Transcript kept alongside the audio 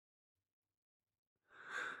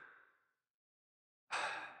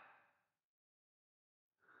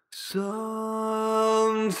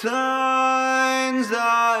Sometimes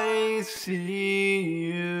I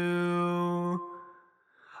see you,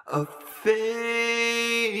 a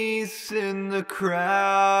face in the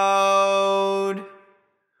crowd,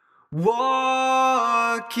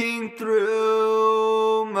 walking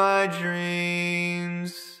through my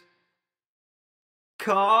dreams,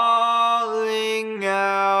 calling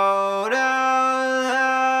out loud.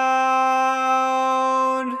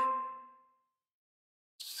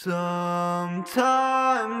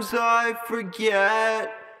 Sometimes I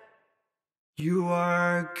forget you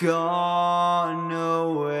are gone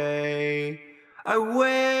away. I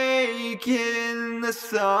wake in the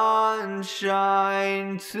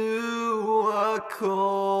sunshine to a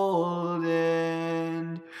cold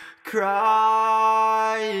and crying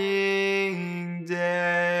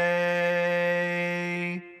day.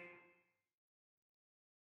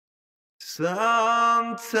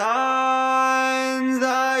 Sometimes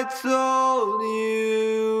I told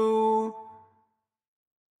you,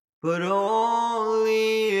 but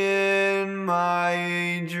only in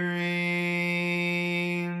my dreams.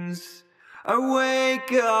 I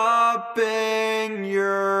wake up and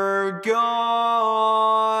you're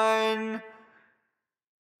gone,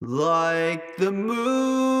 like the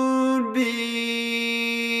moonbeams.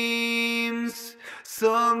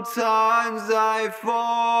 Sometimes I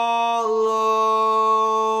follow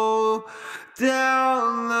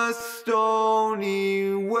down the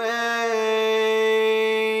stony way,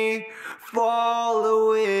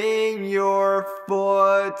 following your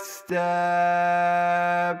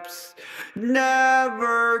footsteps,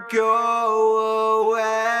 never go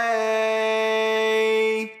away.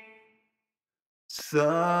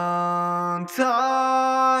 Sometimes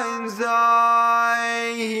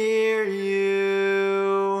I hear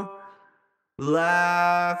you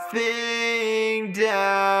laughing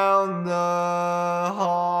down the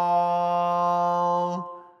hall,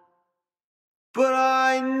 but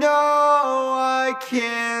I know I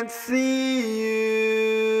can't see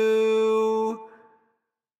you.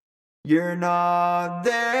 You're not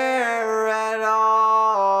there at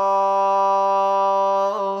all.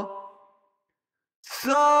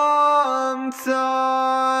 Sometimes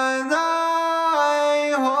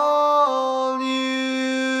I hold you,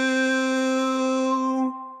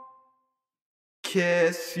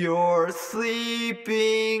 kiss your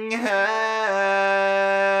sleeping head,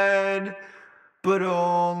 but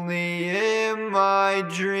only in my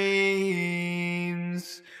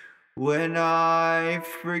dreams, when I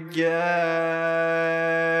forget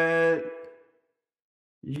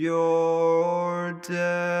you're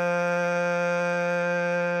dead.